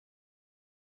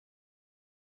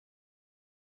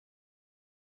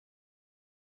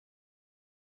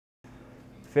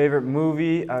Favorite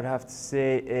movie, I would have to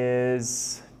say,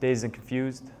 is Dazed and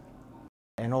Confused.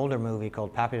 An older movie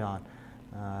called Papillon.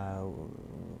 I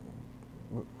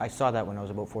saw that when I was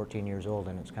about 14 years old,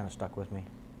 and it's kind of stuck with me.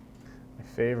 My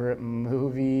favorite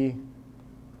movie,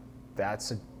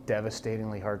 that's a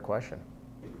devastatingly hard question.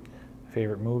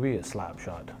 Favorite movie is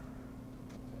Slapshot.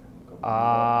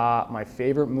 My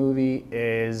favorite movie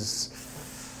is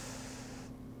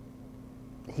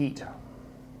Heat.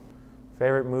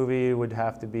 Favorite movie would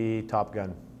have to be Top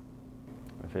Gun.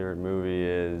 My favorite movie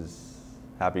is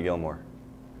Happy Gilmore.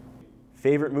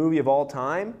 Favorite movie of all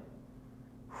time?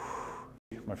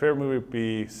 My favorite movie would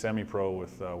be Semi-Pro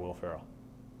with Will Ferrell.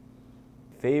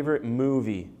 Favorite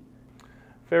movie?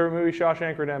 Favorite movie,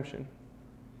 Shawshank Redemption.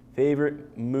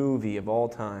 Favorite movie of all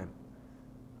time?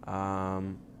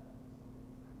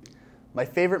 My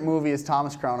favorite movie is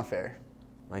Thomas Crown Affair.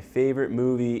 My favorite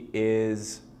movie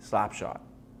is Slapshot.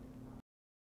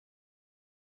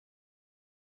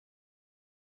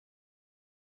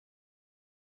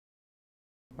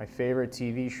 My favorite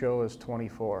TV show is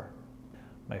 24.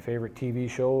 My favorite TV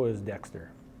show is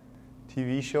Dexter.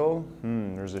 TV show?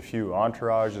 There's a few.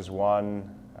 Entourage is one.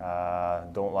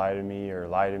 Don't Lie to Me, or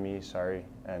Lie to Me, sorry.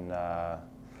 And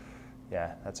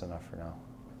yeah, that's enough for now.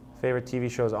 Favorite TV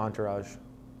show is Entourage.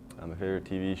 My favorite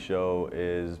TV show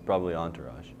is probably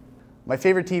Entourage. My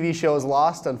favorite TV show is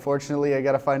Lost. Unfortunately, I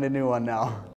gotta find a new one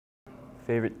now.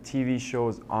 Favorite TV show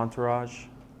is Entourage.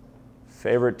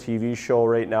 Favorite TV show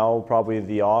right now, probably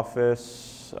The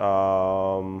Office,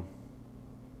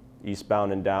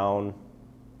 Eastbound and Down,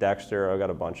 Dexter. I got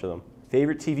a bunch of them.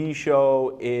 Favorite TV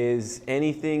show is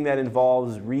anything that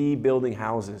involves rebuilding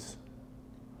houses.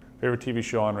 Favorite TV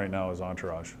show on right now is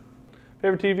Entourage.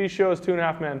 Favorite TV show is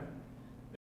 2.5 Men.